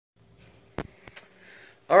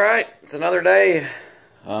Alright, it's another day.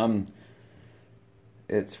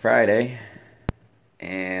 It's Friday,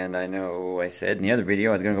 and I know I said in the other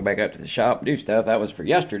video I was going to go back up to the shop and do stuff. That was for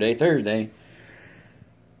yesterday, Thursday.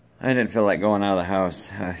 I didn't feel like going out of the house.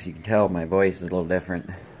 If you can tell, my voice is a little different.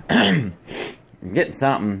 I'm getting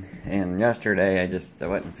something, and yesterday I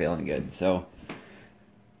wasn't feeling good, so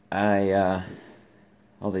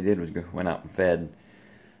all they did was went out and fed.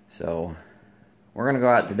 So we're going to go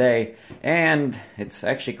out today, and it's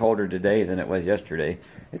actually colder today than it was yesterday.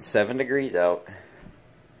 It's 7 degrees out.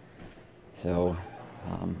 So,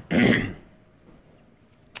 we're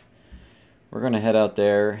going to head out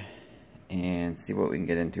there and see what we can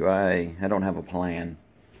get into. I don't have a plan.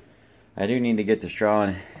 I do need to get the straw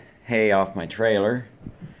and hay off my trailer,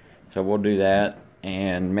 so we'll do that,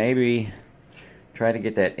 and maybe try to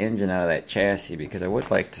get that engine out of that chassis, because I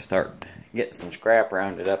would like to start getting some scrap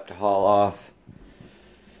rounded up to haul off.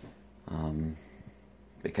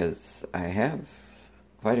 Because I have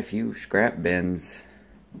quite a few scrap bins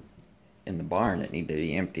in the barn that need to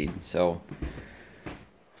be emptied, so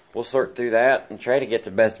we'll sort through that and try to get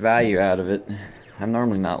the best value out of it. I'm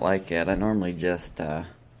normally not like that. I normally just throw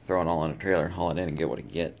it all in a trailer and haul it in and get what I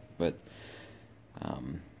get, but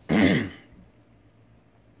we're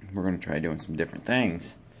going to try doing some different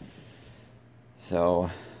things.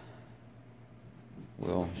 So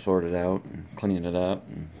we'll sort it out and clean it up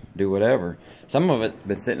and do whatever. Some of it's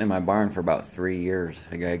been sitting in my barn for about 3 years.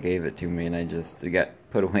 A guy gave it to me, and it got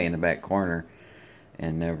put away in the back corner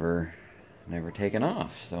and never taken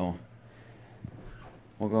off. So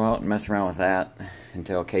we'll go out and mess around with that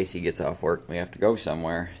until Casey gets off work. We have to go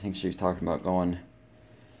somewhere. I think she was talking about going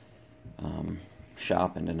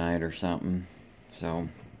shopping tonight or something. So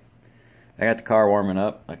I got the car warming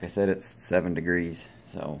up. Like I said, it's 7 degrees.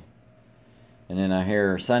 So, and then I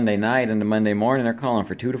hear Sunday night into Monday morning they're calling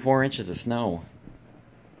for 2 to 4 inches of snow.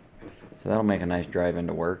 So that'll make a nice drive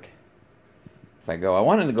into work if I go. I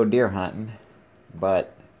wanted to go deer hunting,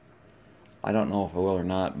 but I don't know if I will or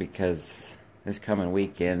not, because this coming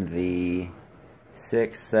weekend, the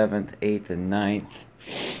 6th, 7th, 8th, and 9th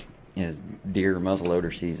is deer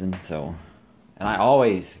muzzleloader season. So, and I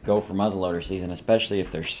always go for muzzleloader season, especially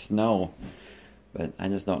if there's snow, but I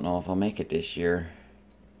just don't know if I'll make it this year.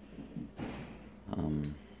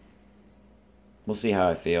 We'll see how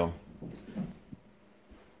I feel,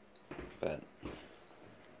 but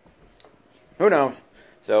who knows.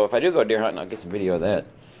 So if I do go deer hunting, I'll get some video of that.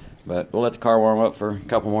 But we'll let the car warm up for a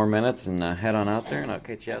couple more minutes and head on out there, and I'll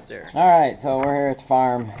catch you out there. Alright, so we're here at the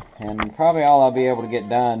farm, and probably all I'll be able to get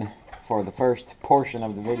done for the first portion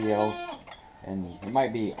of the video, and it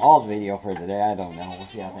might be all the video for the day, I don't know. We'll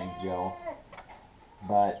see how things go.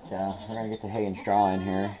 But we're going to get the hay and straw in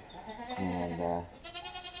here and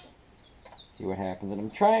see what happens. And I'm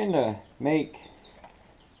trying to make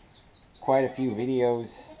quite a few videos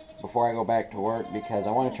before I go back to work, because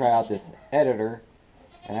I want to try out this editor,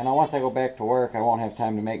 and I know once I go back to work I won't have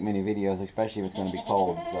time to make many videos, especially if it's going to be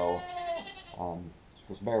cold. So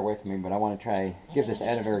just bear with me, but I want to give this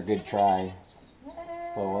editor a good try. So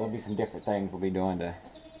there'll be some different things we'll be doing to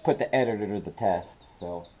put the editor to the test.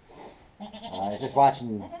 So I was just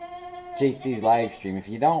watching JC's live stream. If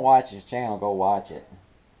you don't watch his channel, go watch it.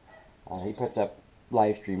 He puts up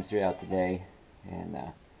live streams throughout the day, and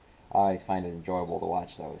I always find it enjoyable to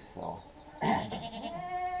watch those. So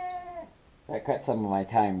that cut some of my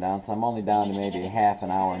time down, so I'm only down to maybe half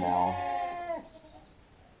an hour now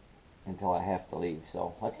until I have to leave.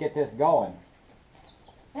 So let's get this going.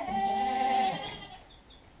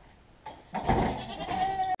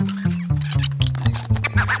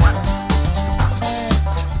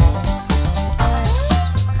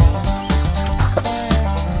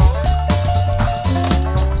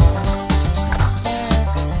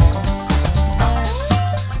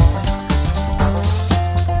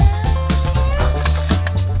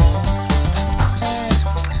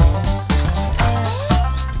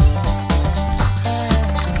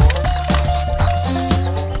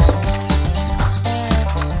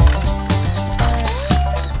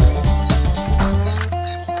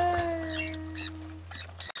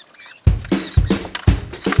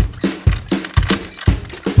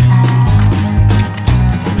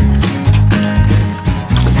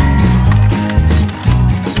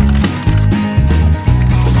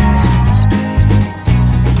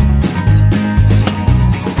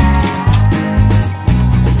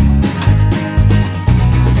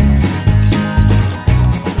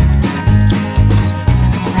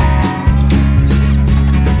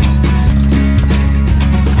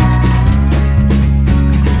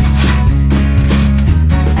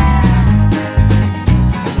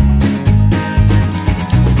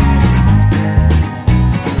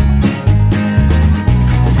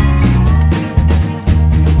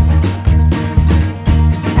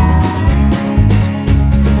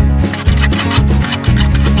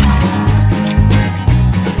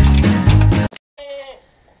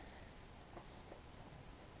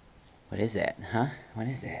 is that, huh? What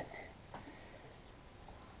is that?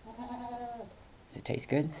 Does it taste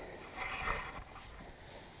good?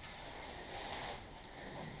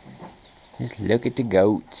 Just look at the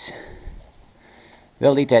goats.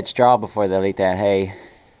 They'll eat that straw before they'll eat that hay.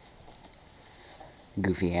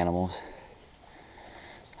 Goofy animals.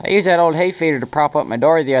 I used that old hay feeder to prop up my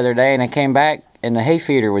door the other day, and I came back and the hay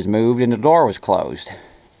feeder was moved and the door was closed.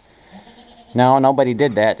 No, nobody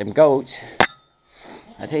did that. Them goats,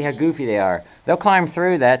 I tell you how goofy they are. They'll climb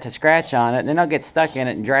through that to scratch on it, and then they'll get stuck in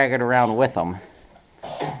it and drag it around with them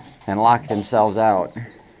and lock themselves out.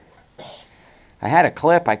 I had a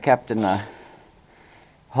clip I kept in the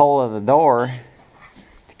hole of the door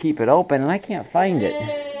to keep it open, and I can't find it.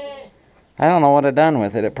 I don't know what I've done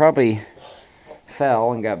with it. It probably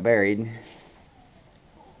fell and got buried.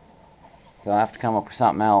 So I'll have to come up with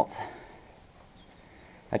something else.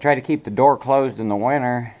 I try to keep the door closed in the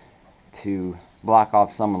winter to block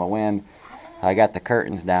off some of the wind. I got the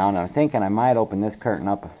curtains down. I'm thinking I might open this curtain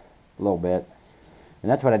up a little bit. And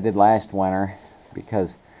that's what I did last winter,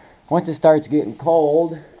 because once it starts getting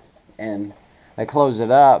cold and I close it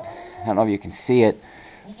up, I don't know if you can see it,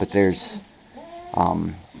 but there's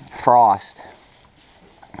frost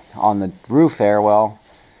on the roof there. Well,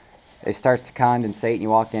 it starts to condensate and you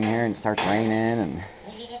walk in here and it starts raining and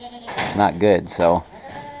not good. So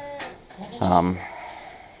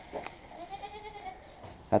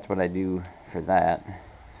that's what I do for that.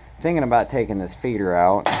 I'm thinking about taking this feeder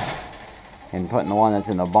out and putting the one that's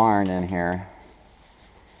in the barn in here.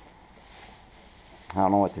 I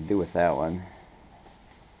don't know what to do with that one.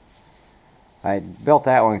 I built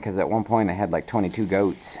that one because at one point I had like 22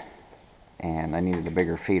 goats and I needed a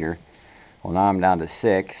bigger feeder. Well, now I'm down to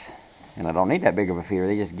 6 and I don't need that big of a feeder.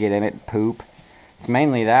 They just get in it and poop. It's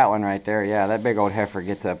mainly that one right there. Yeah, that big old heifer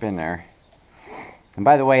gets up in there. And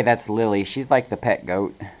by the way, that's Lily. She's like the pet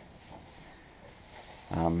goat.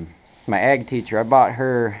 My ag teacher, I bought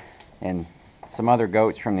her and some other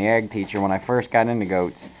goats from the ag teacher when I first got into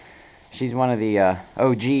goats. She's one of the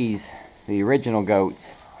OGs, the original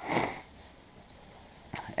goats.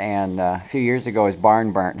 And a few years ago his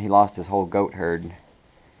barn burnt and he lost his whole goat herd.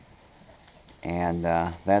 And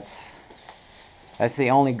that's the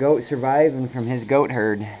only goat surviving from his goat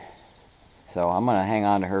herd. So I'm going to hang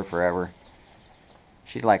on to her forever.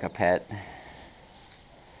 She's like a pet.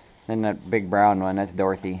 Then that big brown one, that's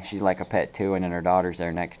Dorothy. She's like a pet too, and then her daughter's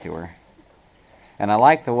there next to her. And I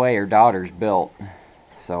like the way her daughter's built.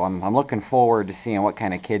 So I'm looking forward to seeing what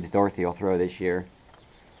kind of kids Dorothy will throw this year.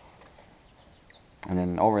 And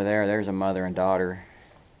then over there, there's a mother and daughter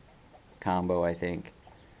combo, I think.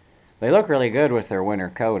 They look really good with their winter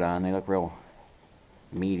coat on. They look real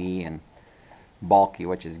meaty and bulky,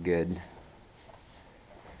 which is good.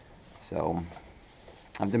 So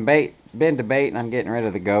I've been debating on getting rid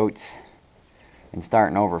of the goats and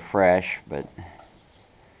starting over fresh, but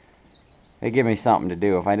they give me something to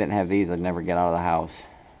do. If I didn't have these, I'd never get out of the house.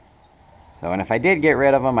 So, and if I did get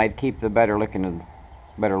rid of them, I'd keep the better looking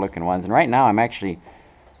ones. And right now I'm actually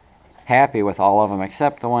happy with all of them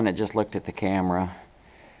except the one that just looked at the camera.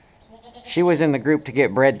 She was in the group to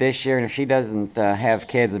get bred this year, and if she doesn't have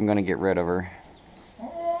kids, I'm going to get rid of her.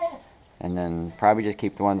 And then probably just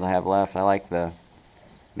keep the ones I have left. I like the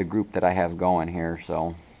group that I have going here,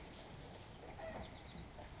 so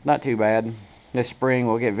not too bad. This spring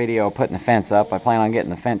we'll get video putting the fence up. I plan on getting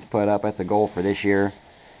the fence put up. That's a goal for this year.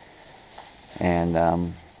 And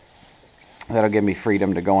that'll give me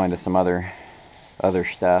freedom to go into some other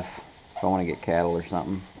stuff if I want to get cattle or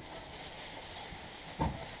something.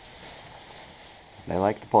 They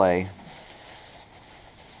like to play.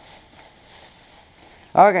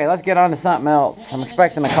 Okay, let's get on to something else. I'm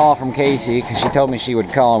expecting a call from Casey because she told me she would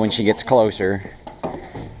call when she gets closer.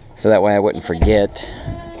 So that way I wouldn't forget.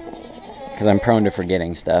 Because I'm prone to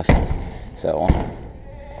forgetting stuff. So,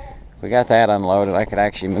 we got that unloaded. I could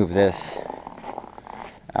actually move this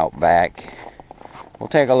out back. We'll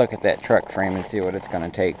take a look at that truck frame and see what it's going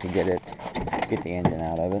to take to get the engine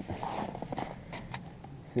out of it.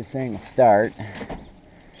 This thing will start.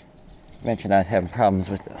 Eventually I was having problems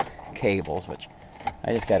with the cables, which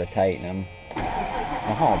I just got to tighten them.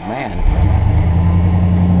 Oh man.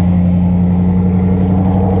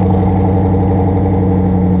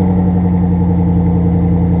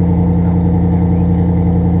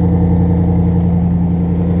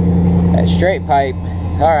 That straight pipe.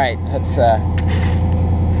 Alright, let's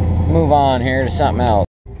move on here to something else.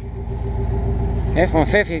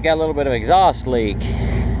 F-150's got a little bit of exhaust leak.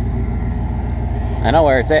 I know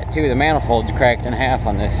where it's at too. The manifold's cracked in half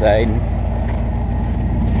on this side.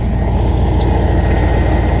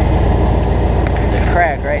 There's a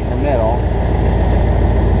crack right in the middle.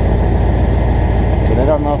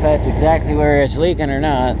 don't know if that's exactly where it's leaking or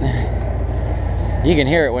not. You can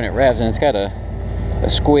hear it when it revs, and it's got a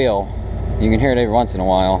squeal. You can hear it every once in a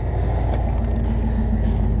while.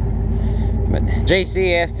 But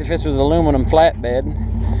JC asked if this was aluminum flatbed.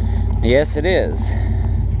 Yes, it is.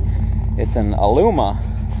 It's an aluminum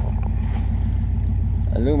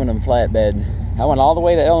flatbed. I went all the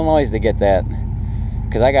way to Illinois to get that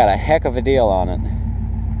because I got a heck of a deal on it.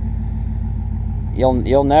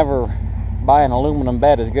 You'll never buy an aluminum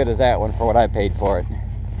bed as good as that one for what I paid for it.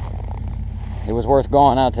 It was worth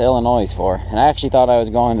going out to Illinois for. And I actually thought I was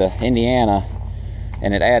going to Indiana,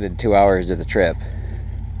 and it added 2 hours to the trip.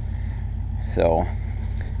 So,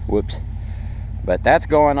 whoops. But that's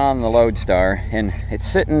going on the loadstar, and it's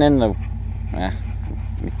sitting in the...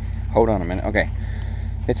 hold on a minute. Okay.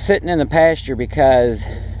 It's sitting in the pasture because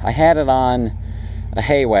I had it on a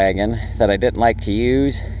hay wagon that I didn't like to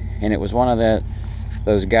use, and it was one of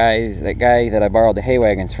those guys, that guy that I borrowed the hay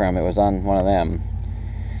wagons from. It was on one of them.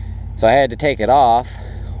 So I had to take it off.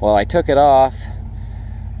 Well, I took it off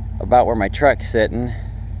about where my truck's sitting,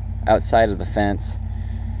 outside of the fence,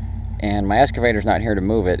 and my excavator's not here to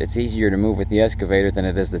move it. It's easier to move with the excavator than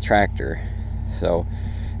it is the tractor. So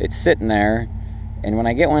it's sitting there, and when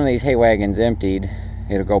I get one of these hay wagons emptied,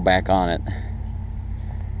 it'll go back on it.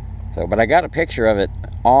 So, but I got a picture of it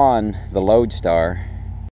on the loadstar.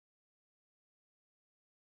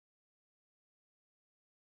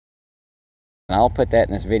 And I'll put that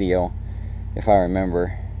in this video if I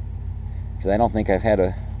remember, because I don't think I've had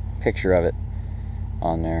a picture of it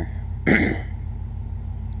on there.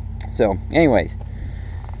 So, anyways,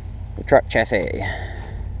 the truck chassis.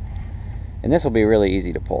 And this will be really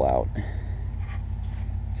easy to pull out.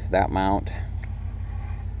 It's that mount.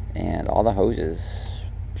 And all the hoses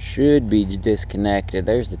should be disconnected.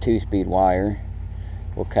 There's the 2-speed wire.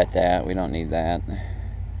 We'll cut that. We don't need that.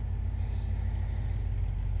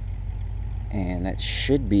 And that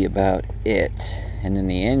should be about it. And then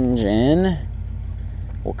the engine,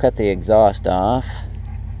 we'll cut the exhaust off.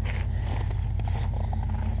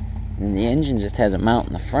 And the engine just has a mount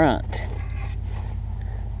in the front.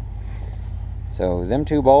 So them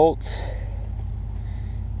 2 bolts,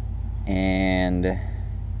 and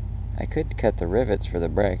I could cut the rivets for the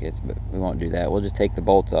brackets, but we won't do that. We'll just take the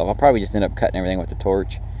bolts off. I'll probably just end up cutting everything with the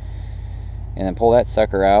torch, and then pull that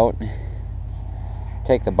sucker out.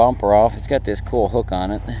 Take the bumper off. It's got this cool hook on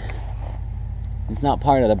it. It's not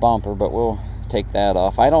part of the bumper, but we'll take that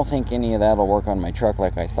off. I don't think any of that will work on my truck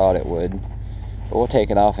like I thought it would, but we'll take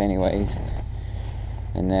it off anyways.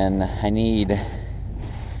 And then I need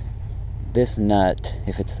this nut,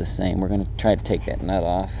 if it's the same. We're going to try to take that nut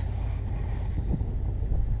off.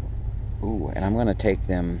 Ooh, and I'm going to take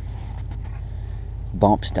them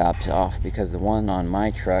bump stops off because the one on my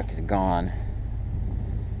truck is gone.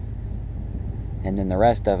 And then the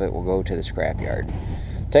rest of it will go to the scrapyard.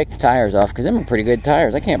 Take the tires off because them are pretty good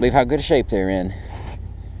tires. I can't believe how good a shape they're in.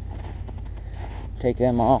 Take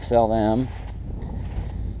them off, sell them.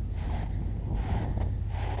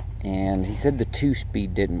 And he said the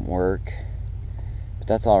 2-speed didn't work, but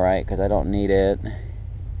that's alright because I don't need it.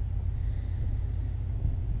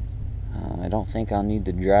 I don't think I'll need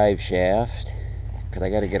the drive shaft because I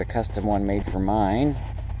got to get a custom one made for mine.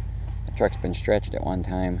 The truck's been stretched at one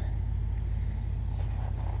time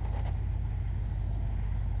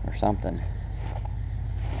or something.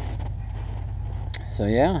 So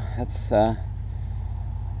yeah, that's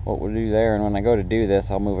what we'll do there. And when I go to do this,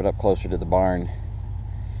 I'll move it up closer to the barn.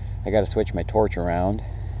 I got to switch my torch around.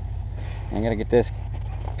 I got to get this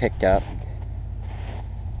picked up,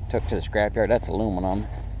 took to the scrapyard. That's aluminum.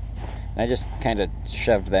 And I just kind of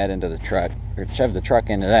shoved that into the truck, or shoved the truck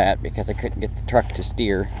into that because I couldn't get the truck to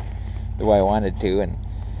steer the way I wanted to, and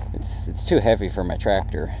it's too heavy for my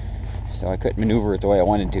tractor, so I couldn't maneuver it the way I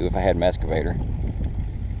wanted to if I had my excavator.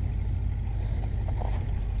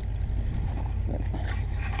 But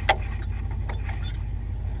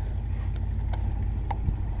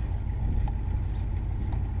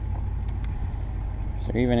is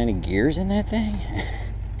there even any gears in that thing?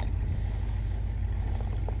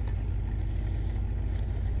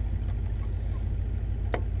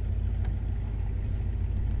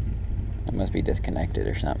 Must be disconnected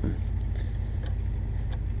or something,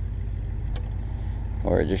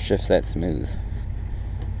 or it just shifts that smooth.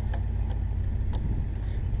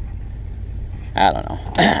 I don't know.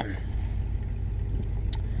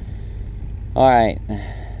 Alright,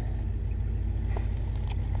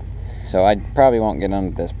 so I probably won't get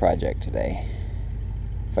on this project today.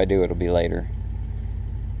 If I do, it'll be later.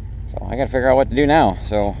 So I gotta figure out what to do now.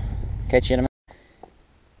 So catch you in a minute.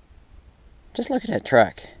 Just look at that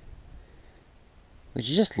truck. Would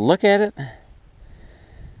you just look at it?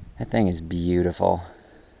 That thing is beautiful.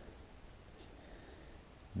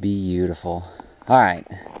 Beautiful. Alright.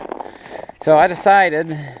 So I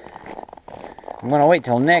decided I'm going to wait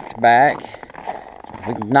till Nick's back.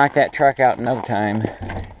 We can knock that truck out in no time.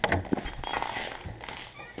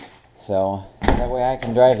 So that way I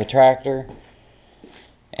can drive the tractor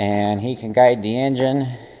and he can guide the engine.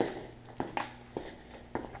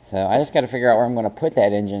 So I just got to figure out where I'm going to put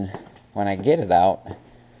that engine when I get it out.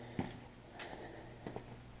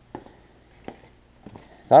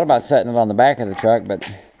 Thought about setting it on the back of the truck, but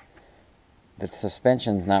the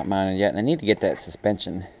suspension's not mounted yet, and I need to get that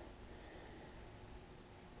suspension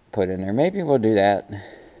put in there. Maybe we'll do that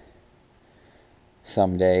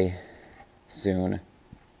someday soon.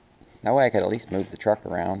 That way I could at least move the truck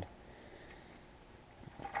around.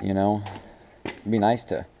 You know, it'd be nice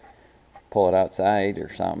to pull it outside or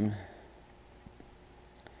something.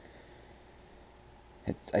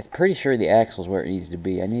 I'm pretty sure the axle's where it needs to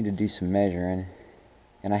be. I need to do some measuring.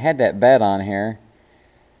 And I had that bed on here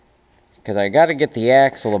because I got to get the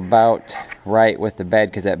axle about right with the bed,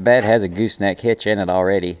 because that bed has a gooseneck hitch in it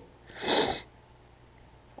already.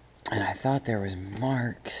 And I thought there was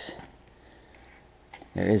marks.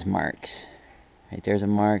 There is marks. Right there's a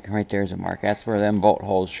mark. Right there's a mark. That's where them bolt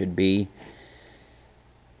holes should be.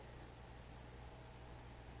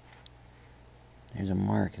 There's a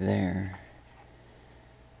mark there.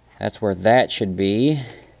 That's where that should be.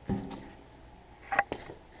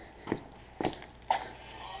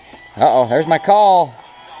 Uh-oh, there's my call.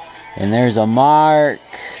 And there's a mark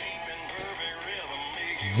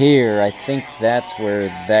here. I think that's where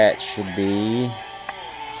that should be.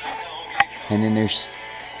 And then there's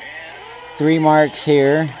 3 marks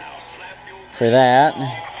here for that.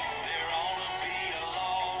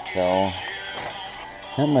 So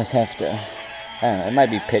that must have to, I don't know, it might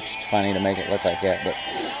be pitched funny to make it look like that, but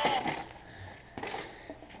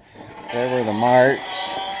there were the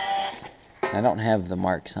marks. I don't have the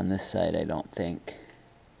marks on this side, I don't think.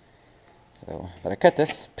 So, but I cut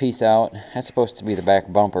this piece out. That's supposed to be the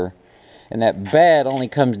back bumper. And that bed only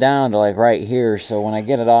comes down to like right here, so when I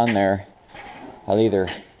get it on there, I'll either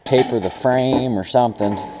taper the frame or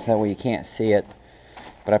something, so that way you can't see it.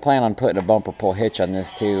 But I plan on putting a bumper pull hitch on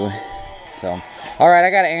this too. So, alright, I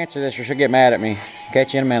gotta answer this or she'll get mad at me.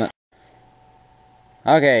 Catch you in a minute.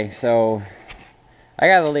 Okay, so I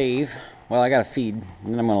gotta leave. Well, I gotta feed, and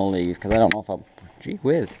then I'm gonna leave, because I don't know if I'll, gee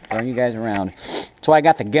whiz, throwing you guys around. So I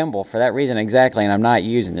got the gimbal for that reason exactly, and I'm not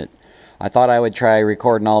using it. I thought I would try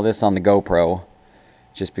recording all this on the GoPro,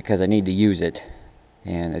 just because I need to use it,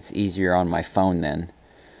 and it's easier on my phone then.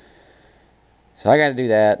 So I gotta do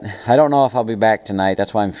that. I don't know if I'll be back tonight,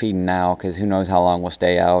 that's why I'm feeding now, because who knows how long we'll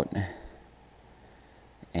stay out.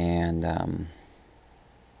 And,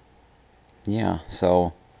 yeah,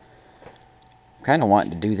 so kind of wanting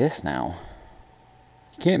to do this now.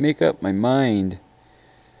 Can't make up my mind.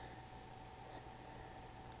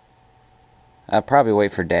 I'll probably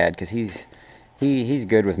wait for Dad, because he's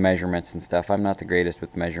good with measurements and stuff. I'm not the greatest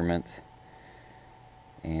with measurements.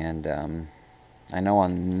 And I know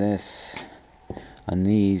on these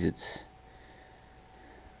it's,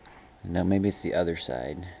 no, maybe it's the other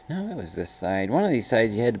side. No, it was this side. One of these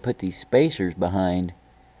sides you had to put these spacers behind.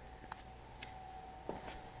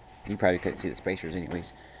 You probably couldn't see the spacers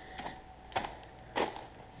anyways.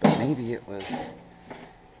 But maybe it was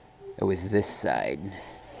this side.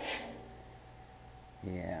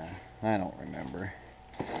 Yeah, I don't remember.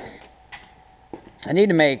 I need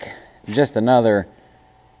to make just another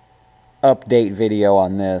update video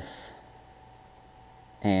on this.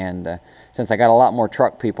 And since I got a lot more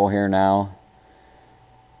truck people here now,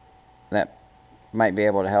 that might be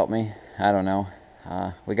able to help me. I don't know.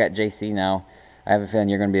 We got JC now. I have a feeling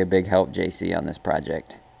you're going to be a big help, JC, on this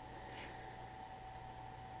project.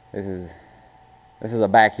 This is a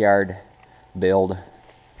backyard build,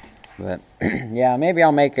 but yeah, maybe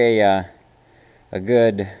I'll make a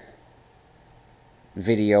good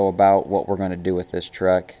video about what we're going to do with this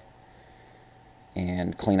truck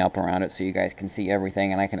and clean up around it so you guys can see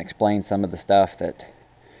everything, and I can explain some of the stuff that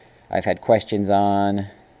I've had questions on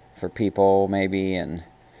for people maybe, and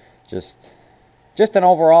just an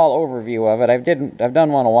overall overview of it. I've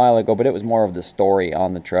done one a while ago, but it was more of the story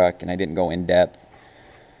on the truck, and I didn't go in depth.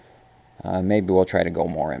 Maybe we'll try to go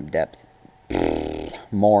more in depth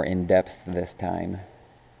this time.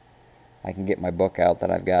 I can get my book out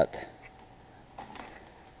that I've got,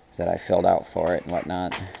 that I filled out for it and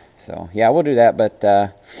whatnot. So yeah, we'll do that. But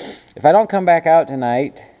if I don't come back out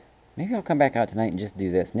tonight, maybe I'll come back out tonight and just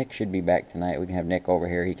do this. Nick should be back tonight. We can have Nick over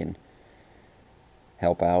here. He can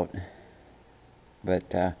help out.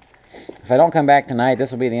 But If I don't come back tonight,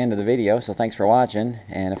 this will be the end of the video, so thanks for watching.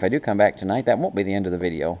 And if I do come back tonight, that won't be the end of the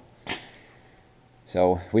video.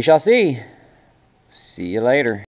 So, we shall see. See you later.